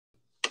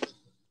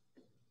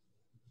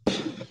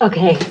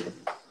Okay,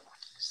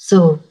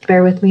 so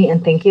bear with me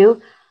and thank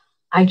you.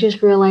 I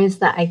just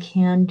realized that I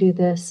can do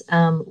this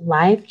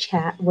live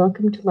chat.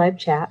 Welcome to live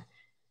chat.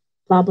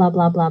 Blah, blah,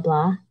 blah, blah,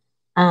 blah.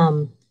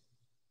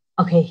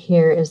 Okay,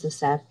 here is the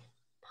sad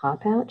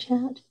pop out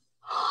chat.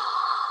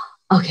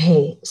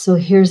 Okay, so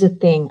here's the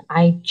thing.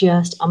 I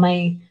just, on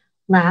my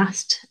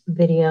last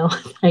video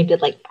that I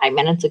did like 5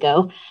 minutes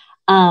ago,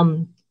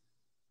 I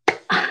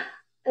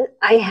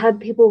had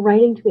people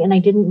writing to me and I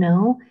didn't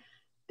know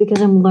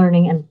because I'm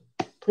learning, and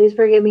please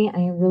forgive me. I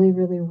am really,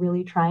 really,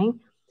 really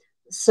trying.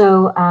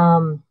 So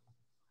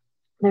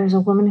there's a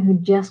woman who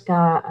just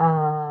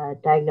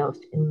got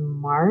diagnosed in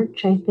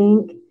March, I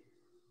think.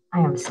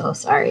 I am so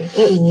sorry.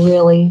 It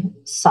really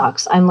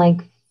sucks. I'm like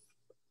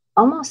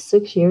almost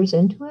 6 years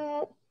into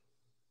it.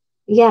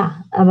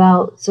 Yeah,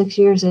 about 6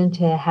 years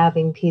into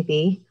having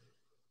PV.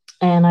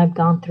 And I've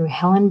gone through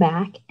hell and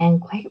back.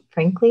 And quite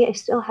frankly, I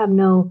still have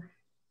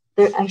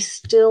I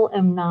still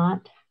am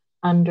not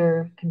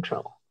under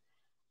control.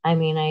 I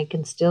mean, I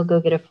can still go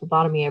get a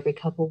phlebotomy every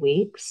couple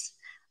weeks.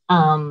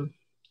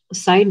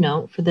 Side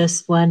note for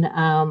this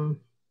one,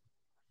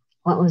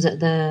 what was it?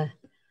 The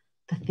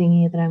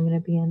thingy that I'm going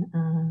to be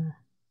in,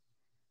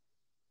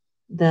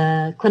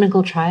 the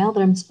clinical trial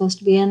that I'm supposed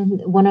to be in.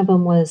 One of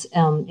them was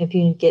if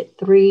you get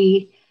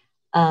 3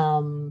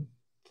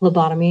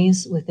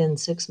 phlebotomies within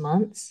 6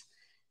 months.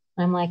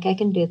 I'm like, I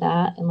can do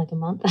that in like a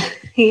month,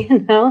 you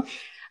know?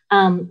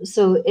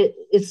 So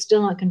it's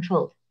still not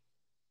controlled.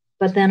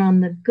 But then on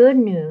the good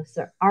news,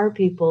 there are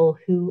people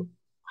who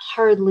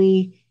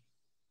hardly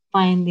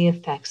find the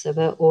effects of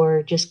it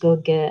or just go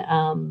get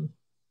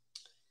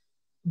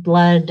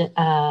blood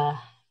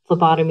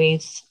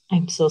phlebotomies.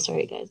 I'm so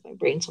sorry, guys, my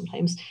brain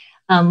sometimes.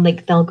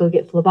 Like they'll go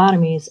get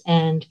phlebotomies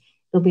and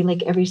they'll be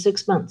like every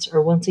 6 months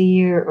or once a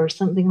year or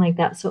something like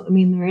that. So, I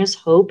mean, there is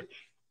hope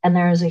and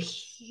there is a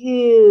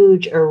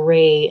huge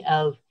array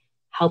of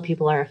how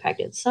people are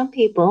affected. Some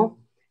people,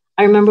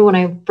 I remember when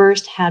I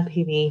first had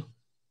PV,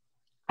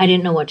 I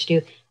didn't know what to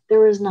do. There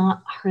was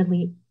not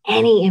hardly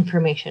any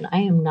information.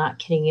 I am not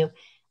kidding you.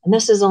 And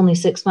this is only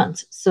 6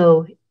 months.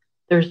 So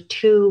there's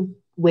 2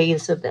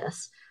 ways of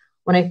this.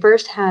 When I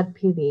first had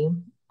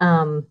PV,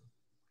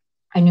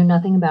 I knew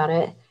nothing about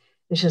it. It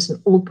was just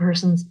an old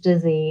person's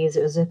disease.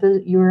 It was if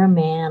you were a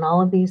man,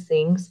 all of these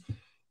things.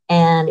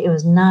 And it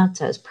was nuts.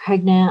 I was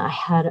pregnant. I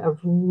had a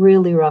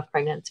really rough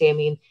pregnancy. I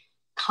mean,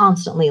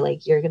 constantly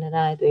like, you're going to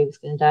die, the baby's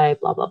going to die,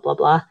 blah, blah, blah,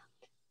 blah.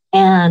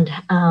 And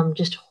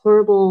just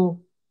horrible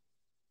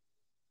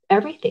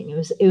everything.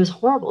 It was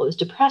horrible. It was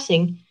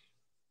depressing.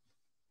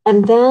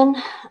 And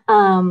then,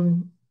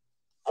 and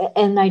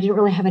I didn't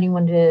really have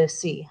anyone to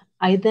see.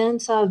 I then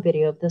saw a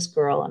video of this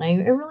girl, and I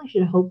really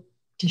should hope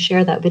to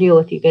share that video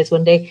with you guys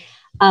one day,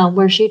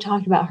 where she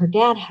talked about her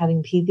dad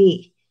having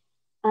PV.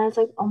 And I was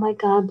like, oh my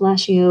God,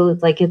 bless you.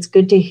 It's like, it's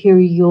good to hear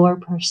your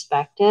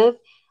perspective.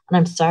 And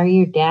I'm sorry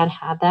your dad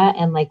had that.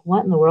 And like,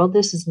 what in the world?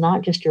 This is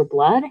not just your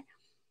blood.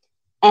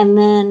 And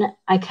then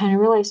I kind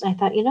of realized, I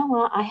thought, you know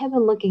what? I have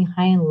been looking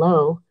high and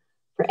low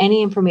for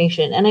any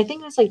information. And I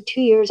think it was like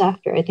 2 years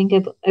after. I think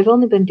I've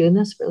only been doing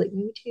this for like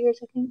maybe 2 years,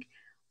 I think.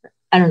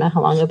 I don't know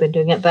how long I've been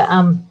doing it, but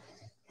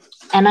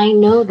and I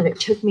know that it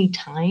took me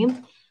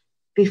time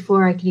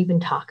before I could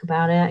even talk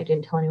about it. I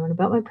didn't tell anyone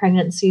about my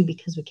pregnancy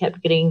because we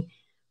kept getting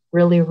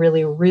really,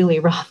 really, really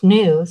rough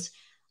news.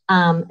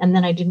 And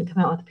then I didn't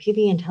come out with a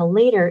PV until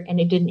later, and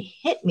it didn't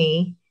hit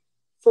me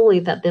fully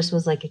that this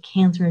was like a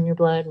cancer in your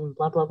blood and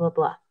blah, blah, blah,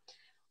 blah.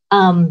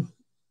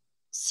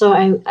 So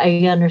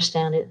I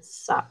understand it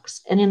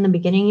sucks. And in the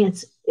beginning,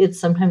 it's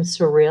sometimes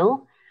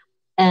surreal.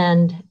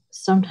 And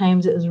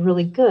sometimes it was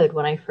really good.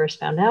 When I first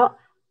found out,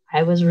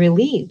 I was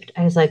relieved.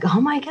 I was like, oh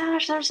my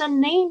gosh, there's a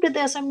name to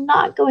this. I'm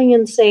not going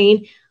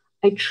insane.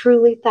 I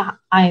truly thought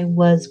I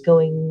was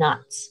going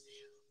nuts.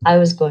 I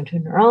was going to a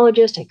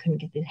neurologist. I couldn't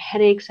get the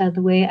headaches out of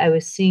the way. I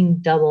was seeing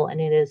double, and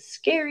it is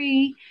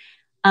scary.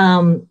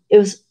 It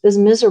was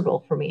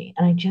miserable for me,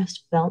 and I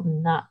just felt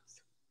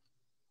nuts.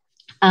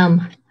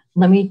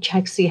 Let me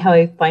check, see how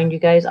I find you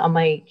guys on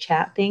my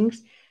chat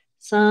things.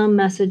 Some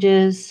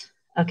messages.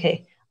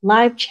 Okay,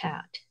 live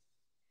chat.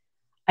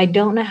 I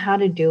don't know how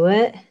to do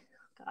it.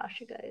 Gosh,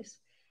 you guys.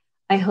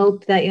 I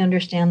hope that you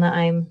understand that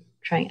I'm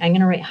trying. I'm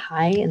going to write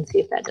hi and see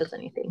if that does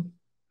anything.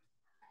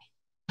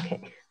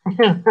 Okay.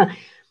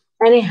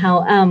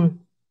 Anyhow,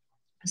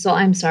 so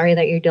I'm sorry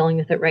that you're dealing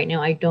with it right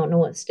now. I don't know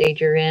what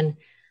stage you're in.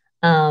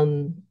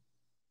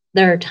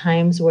 There are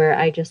times where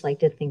I just like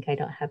to think I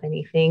don't have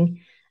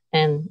anything.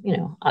 And, you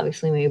know,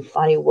 obviously my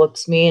body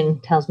whoops me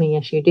and tells me,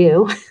 yes, you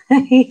do,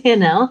 you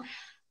know.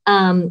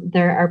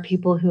 There are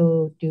people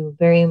who do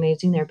very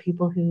amazing. There are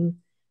people who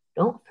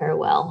don't fare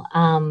well.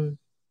 I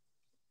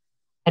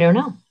don't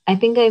know. I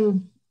think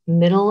I'm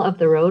middle of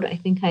the road. I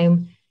think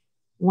I'm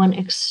one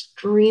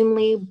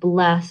extremely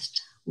blessed,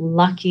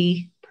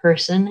 lucky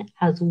person,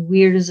 as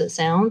weird as it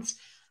sounds.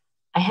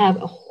 I have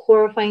a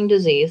horrifying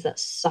disease that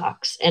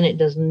sucks, and it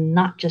does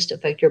not just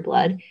affect your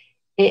blood.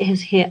 It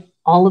has hit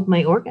all of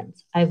my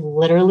organs. I've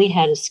literally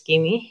had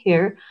ischemia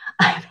here.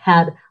 I've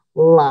had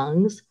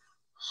lungs,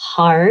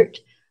 heart,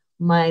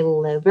 my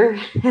liver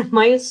and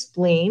my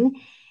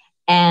spleen,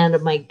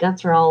 and my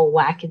guts are all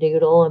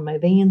wackadoodle and my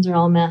veins are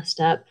all messed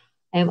up.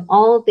 I have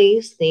all of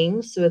these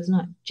things, so it's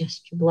not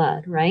just your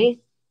blood, right?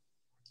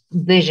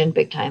 Vision,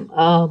 big time.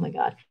 Oh my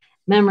God.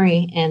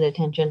 Memory and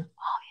attention,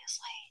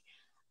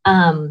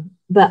 obviously.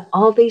 But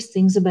all these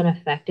things have been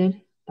affected,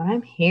 but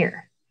I'm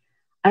here.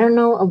 I don't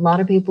know a lot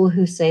of people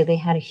who say they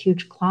had a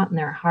huge clot in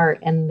their heart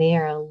and they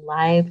are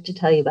alive to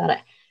tell you about it,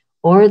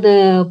 or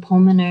the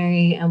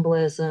pulmonary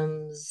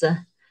embolisms,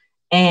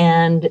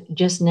 and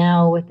just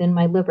now within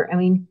my liver. I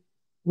mean,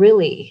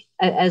 really,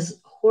 as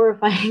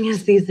horrifying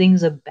as these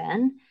things have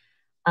been,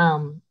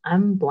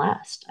 I'm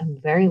blessed.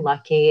 I'm very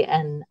lucky.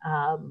 And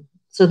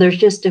so there's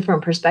just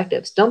different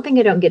perspectives. Don't think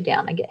I don't get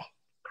down. I get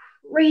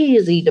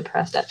crazy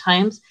depressed at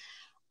times.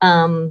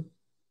 But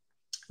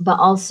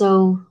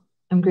also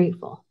I'm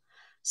grateful.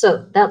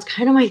 So that's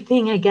kind of my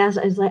thing, I guess.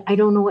 I was like, I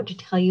don't know what to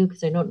tell you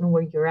because I don't know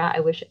where you're at.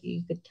 I wish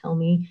you could tell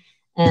me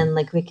and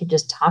like we could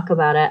just talk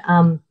about it.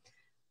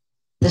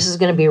 This is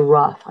going to be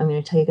rough. I'm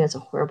going to tell you guys a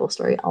horrible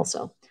story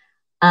also.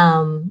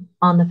 On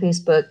the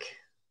Facebook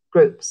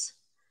groups,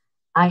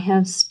 I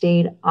have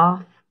stayed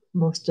off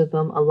most of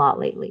them a lot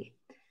lately.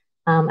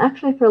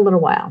 Actually, for a little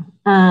while.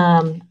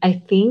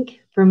 I think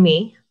for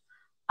me,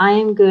 I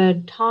am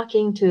good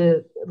talking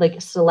to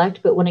like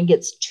select, but when it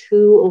gets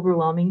too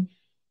overwhelming,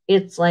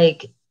 it's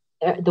like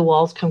the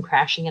walls come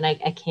crashing and I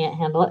can't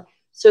handle it.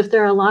 So if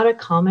there are a lot of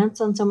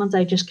comments on someone's,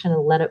 I just kind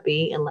of let it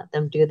be and let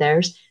them do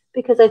theirs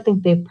because I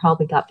think they've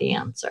probably got the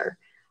answer.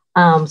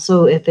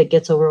 So if it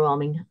gets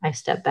overwhelming, I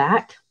step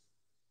back.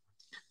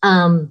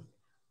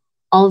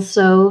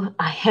 Also,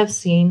 I have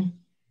seen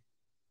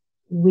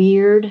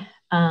weird,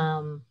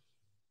 I'm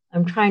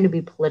trying to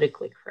be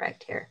politically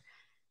correct here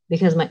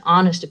because my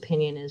honest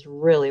opinion is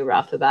really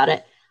rough about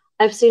it.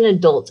 I've seen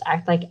adults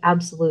act like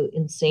absolute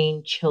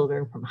insane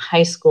children from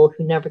high school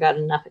who never got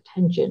enough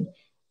attention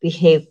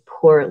behave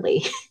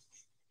poorly.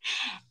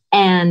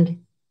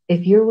 And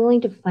if you're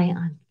willing to fight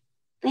on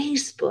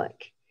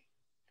Facebook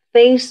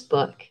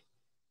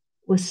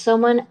with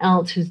someone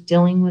else who's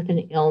dealing with an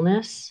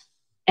illness,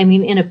 I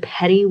mean, in a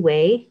petty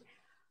way,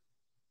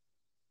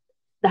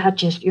 that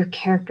just, your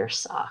character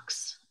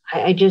sucks.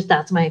 I just,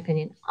 that's my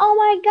opinion. Oh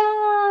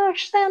my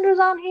gosh, Sandra's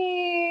on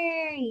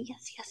here.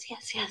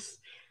 Yes.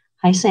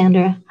 Hi,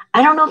 Sandra.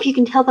 I don't know if you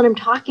can tell that I'm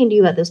talking to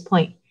you at this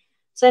point.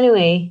 So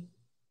anyway,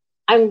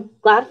 I'm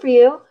glad for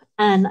you.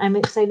 And I'm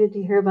excited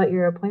to hear about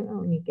your appointment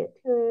when you get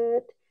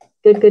to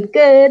it.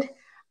 Good.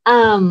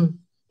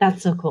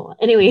 That's so cool.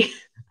 Anyway,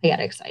 I got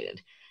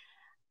excited.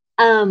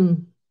 I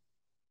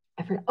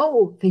forgot.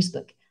 Oh,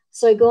 Facebook.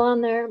 So I go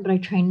on there, but I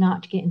try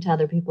not to get into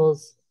other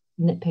people's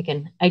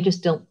nitpicking. I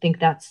just don't think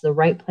that's the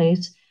right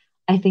place.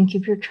 I think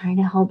if you're trying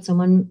to help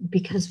someone,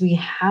 because we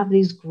have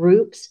these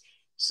groups,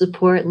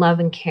 support, love,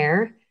 and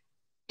care,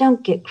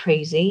 don't get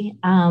crazy.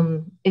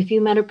 If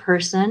you met a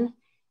person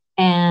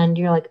and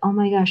you're like, oh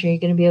my gosh, are you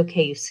going to be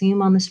okay? You see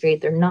them on the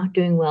street, they're not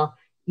doing well.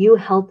 You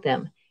help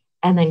them.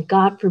 And then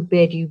God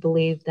forbid you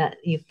believe that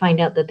you find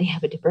out that they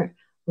have a different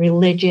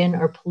religion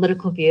or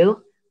political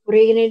view. What are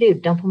you going to do?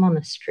 Dump them on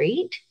the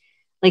street?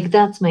 Like,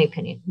 that's my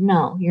opinion.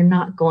 No, you're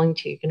not going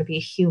to. You're going to be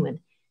a human.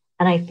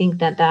 And I think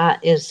that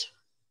that is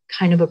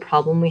kind of a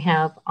problem we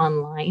have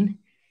online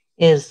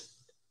is,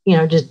 you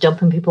know, just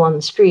dumping people on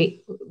the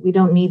street. We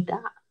don't need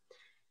that.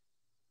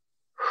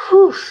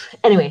 Whew.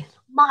 Anyway,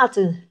 lots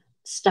of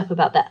stuff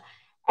about that.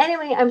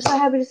 Anyway, I'm so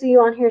happy to see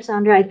you on here,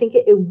 Sandra. I think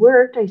it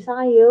worked. I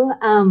saw you.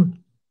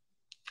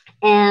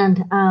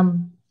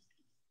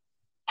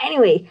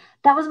 Anyway,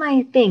 that was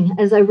my thing,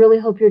 as I really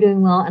hope you're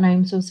doing well. And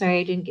I'm so sorry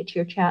I didn't get to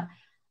your chat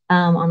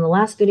on the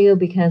last video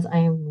because I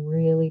am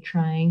really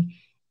trying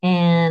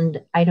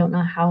and I don't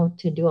know how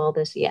to do all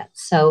this yet.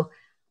 So,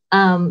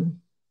 wow,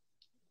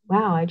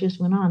 I just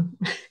went on.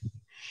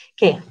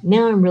 Okay,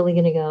 now I'm really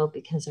going to go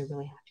because I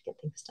really have to get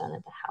things done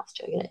at the house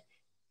to get it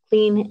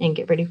clean and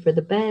get ready for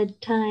the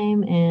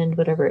bedtime and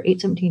whatever,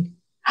 8:17.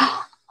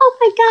 Oh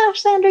my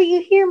gosh, Sandra,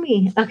 you hear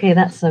me? Okay,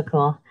 that's so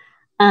cool.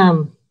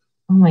 Oh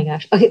my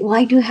gosh. Okay, well,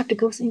 I do have to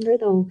go, Sandra,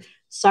 though.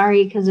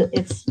 Sorry, because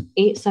it's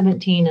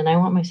 8:17 and I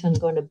want my son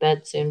going to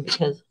bed soon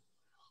because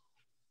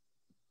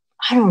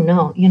I don't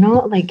know, you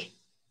know, like,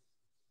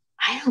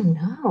 I don't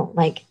know.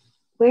 Like,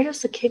 where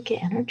does the kid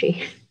get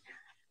energy?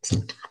 I'm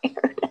so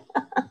tired.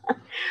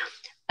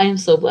 I am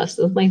so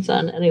blessed with my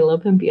son and I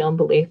love him beyond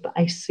belief, but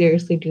I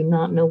seriously do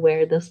not know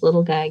where this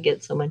little guy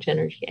gets so much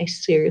energy. I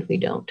seriously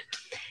don't.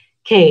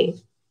 Okay,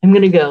 I'm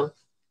going to go.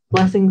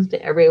 Blessings to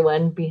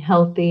everyone. Be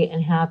healthy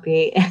and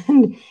happy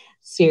and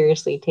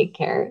seriously take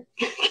care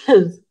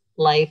because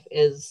life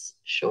is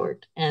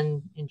short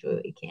and enjoy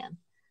what you can.